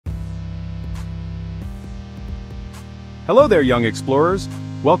Hello there, young explorers.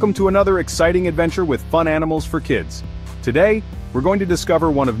 Welcome to another exciting adventure with fun animals for kids. Today, we're going to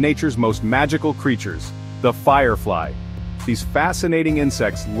discover one of nature's most magical creatures, the firefly. These fascinating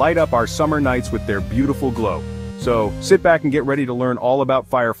insects light up our summer nights with their beautiful glow. So, sit back and get ready to learn all about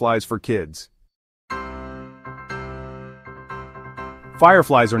fireflies for kids.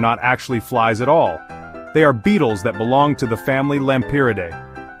 Fireflies are not actually flies at all. They are beetles that belong to the family Lampyridae.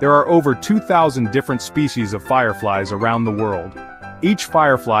 There are over 2,000 different species of fireflies around the world. Each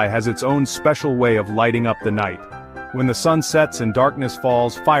firefly has its own special way of lighting up the night. When the sun sets and darkness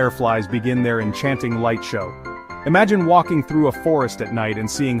falls, fireflies begin their enchanting light show. Imagine walking through a forest at night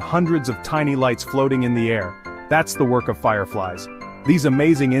and seeing hundreds of tiny lights floating in the air. That's the work of fireflies. These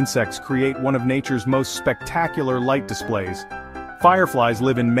amazing insects create one of nature's most spectacular light displays. Fireflies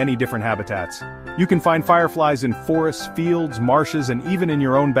live in many different habitats. You can find fireflies in forests, fields, marshes, and even in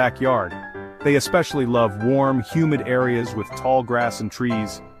your own backyard. They especially love warm, humid areas with tall grass and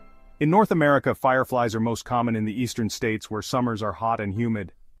trees. In North America, fireflies are most common in the eastern states where summers are hot and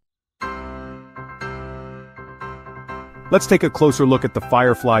humid. Let's take a closer look at the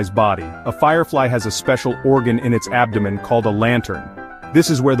firefly's body. A firefly has a special organ in its abdomen called a lantern. This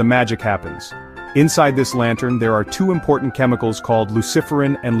is where the magic happens. Inside this lantern there are two important chemicals called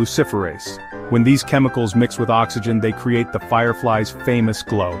luciferin and luciferase. When these chemicals mix with oxygen they create the firefly's famous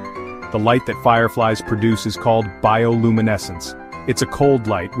glow. The light that fireflies produce is called bioluminescence. It's a cold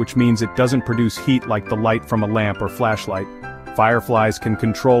light, which means it doesn't produce heat like the light from a lamp or flashlight. Fireflies can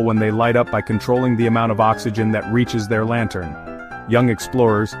control when they light up by controlling the amount of oxygen that reaches their lantern. Young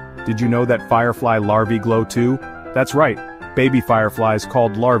explorers, did you know that firefly larvae glow too? That's right. Baby fireflies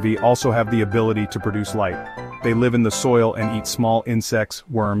called larvae also have the ability to produce light. They live in the soil and eat small insects,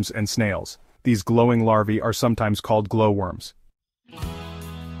 worms, and snails. These glowing larvae are sometimes called glowworms.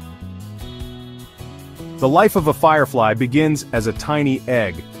 The life of a firefly begins as a tiny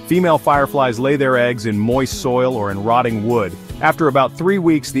egg. Female fireflies lay their eggs in moist soil or in rotting wood. After about 3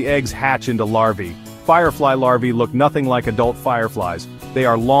 weeks the eggs hatch into larvae. Firefly larvae look nothing like adult fireflies. They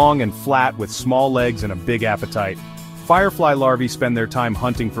are long and flat with small legs and a big appetite. Firefly larvae spend their time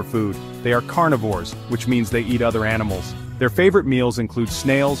hunting for food. They are carnivores, which means they eat other animals. Their favorite meals include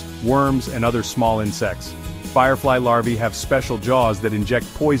snails, worms, and other small insects. Firefly larvae have special jaws that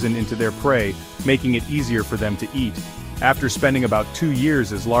inject poison into their prey, making it easier for them to eat. After spending about 2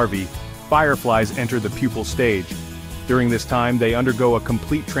 years as larvae, fireflies enter the pupal stage. During this time they undergo a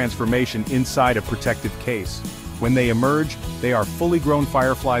complete transformation inside a protective case. When they emerge, they are fully grown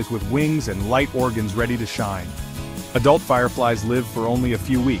fireflies with wings and light organs ready to shine. Adult fireflies live for only a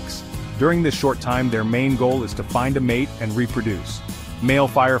few weeks. During this short time their main goal is to find a mate and reproduce. Male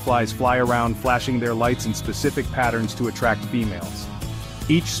fireflies fly around flashing their lights in specific patterns to attract females.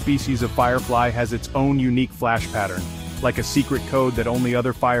 Each species of firefly has its own unique flash pattern, like a secret code that only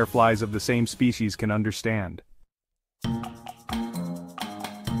other fireflies of the same species can understand.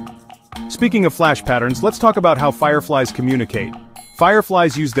 Speaking of flash patterns, let's talk about how fireflies communicate.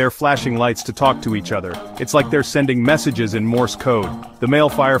 Fireflies use their flashing lights to talk to each other. It's like they're sending messages in Morse code. The male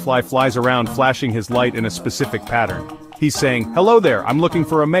firefly flies around flashing his light in a specific pattern. He's saying, "Hello there, I'm looking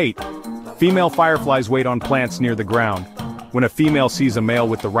for a mate." Female fireflies wait on plants near the ground. When a female sees a male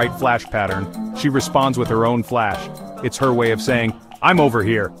with the right flash pattern, she responds with her own flash. It's her way of saying, "I'm over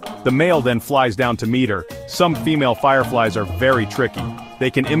here." The male then flies down to meet her. Some female fireflies are very tricky. They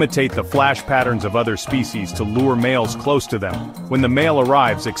can imitate the flash patterns of other species to lure males close to them. When the male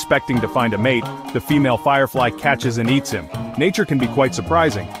arrives expecting to find a mate, the female firefly catches and eats him. Nature can be quite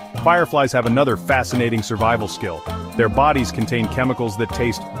surprising. Fireflies have another fascinating survival skill. Their bodies contain chemicals that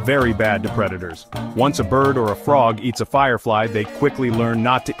taste very bad to predators. Once a bird or a frog eats a firefly, they quickly learn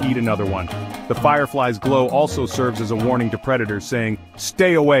not to eat another one. The firefly's glow also serves as a warning to predators saying,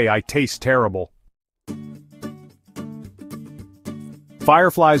 "Stay away, I taste terrible."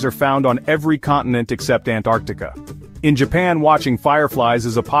 Fireflies are found on every continent except Antarctica. In Japan, watching fireflies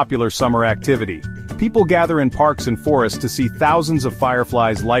is a popular summer activity. People gather in parks and forests to see thousands of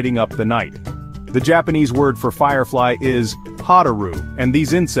fireflies lighting up the night. The Japanese word for firefly is hataru, and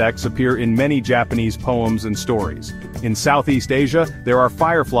these insects appear in many Japanese poems and stories. In Southeast Asia, there are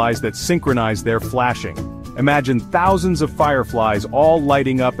fireflies that synchronize their flashing. Imagine thousands of fireflies all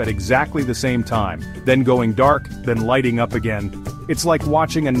lighting up at exactly the same time, then going dark, then lighting up again. It's like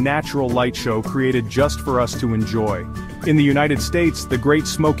watching a natural light show created just for us to enjoy. In the United States, the Great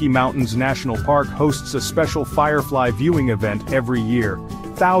Smoky Mountains National Park hosts a special firefly viewing event every year.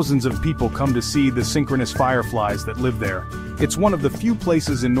 Thousands of people come to see the synchronous fireflies that live there. It's one of the few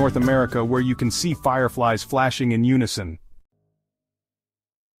places in North America where you can see fireflies flashing in unison.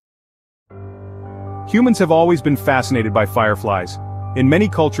 Humans have always been fascinated by fireflies. In many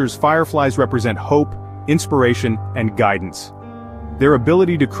cultures, fireflies represent hope, inspiration, and guidance. Their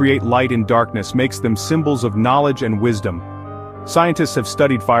ability to create light in darkness makes them symbols of knowledge and wisdom. Scientists have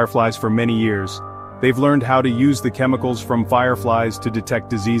studied fireflies for many years. They've learned how to use the chemicals from fireflies to detect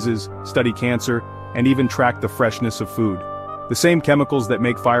diseases, study cancer, and even track the freshness of food. The same chemicals that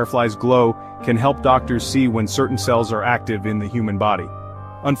make fireflies glow can help doctors see when certain cells are active in the human body.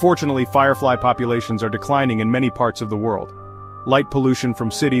 Unfortunately, firefly populations are declining in many parts of the world. Light pollution from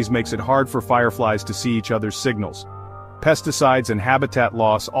cities makes it hard for fireflies to see each other's signals. Pesticides and habitat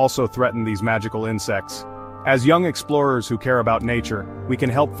loss also threaten these magical insects. As young explorers who care about nature, we can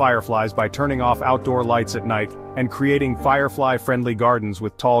help fireflies by turning off outdoor lights at night and creating firefly-friendly gardens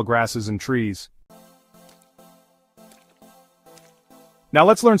with tall grasses and trees. Now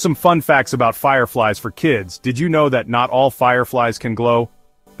let's learn some fun facts about fireflies for kids. Did you know that not all fireflies can glow?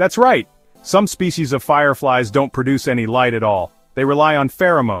 That's right! Some species of fireflies don't produce any light at all. They rely on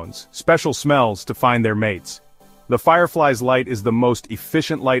pheromones, special smells, to find their mates. The firefly's light is the most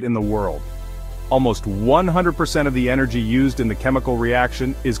efficient light in the world. Almost 100% of the energy used in the chemical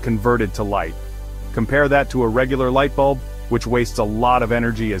reaction is converted to light. Compare that to a regular light bulb, which wastes a lot of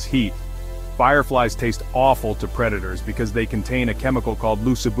energy as heat. Fireflies taste awful to predators because they contain a chemical called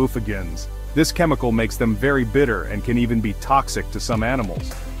lucibufagins. This chemical makes them very bitter and can even be toxic to some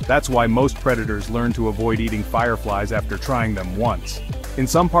animals. That's why most predators learn to avoid eating fireflies after trying them once. In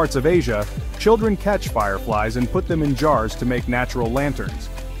some parts of Asia, children catch fireflies and put them in jars to make natural lanterns.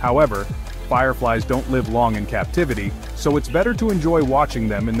 However, fireflies don't live long in captivity, so it's better to enjoy watching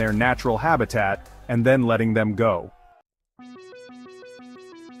them in their natural habitat and then letting them go.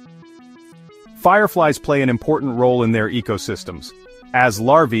 Fireflies play an important role in their ecosystems. As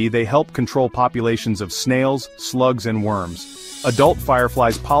larvae, they help control populations of snails, slugs, and worms. Adult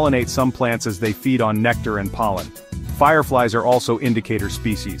fireflies pollinate some plants as they feed on nectar and pollen. Fireflies are also indicator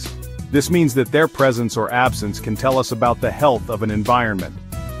species. This means that their presence or absence can tell us about the health of an environment.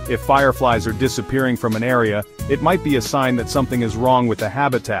 If fireflies are disappearing from an area, it might be a sign that something is wrong with the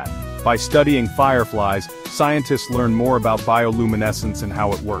habitat. By studying fireflies, scientists learn more about bioluminescence and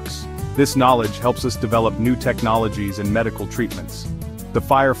how it works. This knowledge helps us develop new technologies and medical treatments. The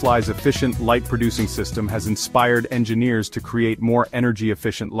firefly's efficient light-producing system has inspired engineers to create more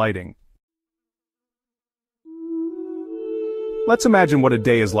energy-efficient lighting. Let's imagine what a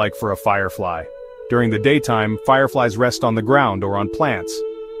day is like for a firefly. During the daytime, fireflies rest on the ground or on plants.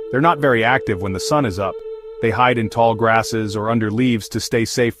 They're not very active when the sun is up. They hide in tall grasses or under leaves to stay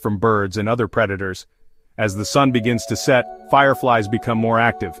safe from birds and other predators. As the sun begins to set, fireflies become more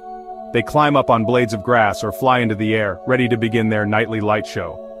active. They climb up on blades of grass or fly into the air, ready to begin their nightly light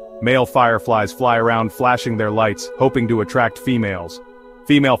show. Male fireflies fly around flashing their lights, hoping to attract females.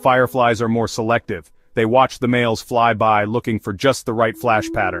 Female fireflies are more selective. They watch the males fly by looking for just the right flash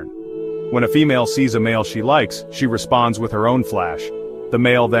pattern. When a female sees a male she likes, she responds with her own flash. The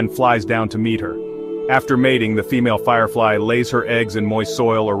male then flies down to meet her. After mating, the female firefly lays her eggs in moist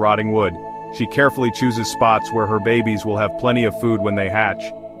soil or rotting wood. She carefully chooses spots where her babies will have plenty of food when they hatch.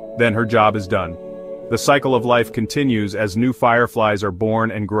 Then her job is done. The cycle of life continues as new fireflies are born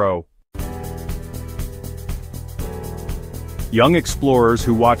and grow. Young explorers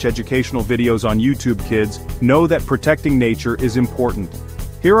who watch educational videos on YouTube Kids know that protecting nature is important.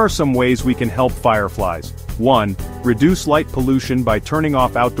 Here are some ways we can help fireflies. 1. Reduce light pollution by turning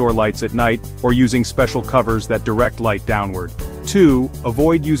off outdoor lights at night or using special covers that direct light downward. 2.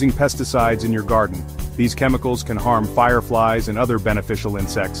 Avoid using pesticides in your garden. These chemicals can harm fireflies and other beneficial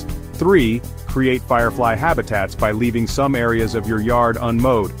insects. 3. Create firefly habitats by leaving some areas of your yard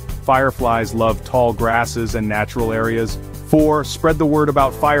unmowed. Fireflies love tall grasses and natural areas. 4. Spread the word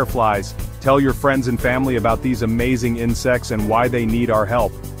about fireflies. Tell your friends and family about these amazing insects and why they need our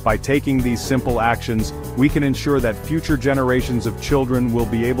help. By taking these simple actions, we can ensure that future generations of children will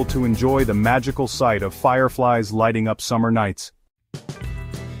be able to enjoy the magical sight of fireflies lighting up summer nights.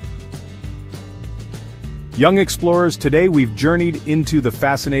 Young explorers, today we've journeyed into the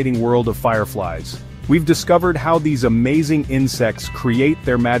fascinating world of fireflies. We've discovered how these amazing insects create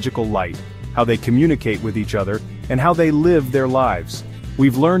their magical light, how they communicate with each other, and how they live their lives.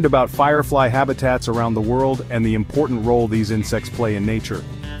 We've learned about firefly habitats around the world and the important role these insects play in nature.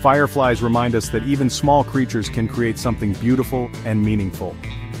 Fireflies remind us that even small creatures can create something beautiful and meaningful.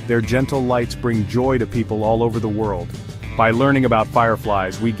 Their gentle lights bring joy to people all over the world. By learning about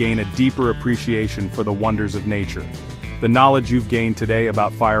fireflies, we gain a deeper appreciation for the wonders of nature. The knowledge you've gained today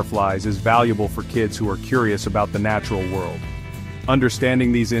about fireflies is valuable for kids who are curious about the natural world.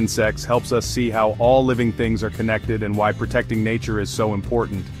 Understanding these insects helps us see how all living things are connected and why protecting nature is so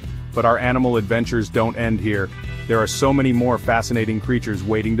important. But our animal adventures don't end here. There are so many more fascinating creatures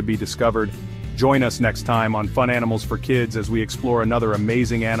waiting to be discovered. Join us next time on Fun Animals for Kids as we explore another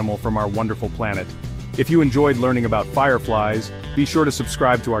amazing animal from our wonderful planet. If you enjoyed learning about fireflies, be sure to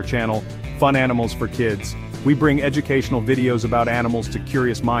subscribe to our channel, Fun Animals for Kids. We bring educational videos about animals to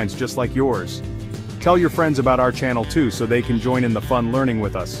curious minds just like yours. Tell your friends about our channel too so they can join in the fun learning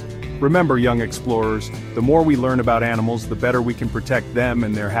with us. Remember, young explorers, the more we learn about animals, the better we can protect them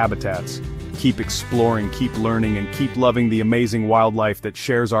and their habitats. Keep exploring, keep learning, and keep loving the amazing wildlife that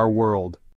shares our world.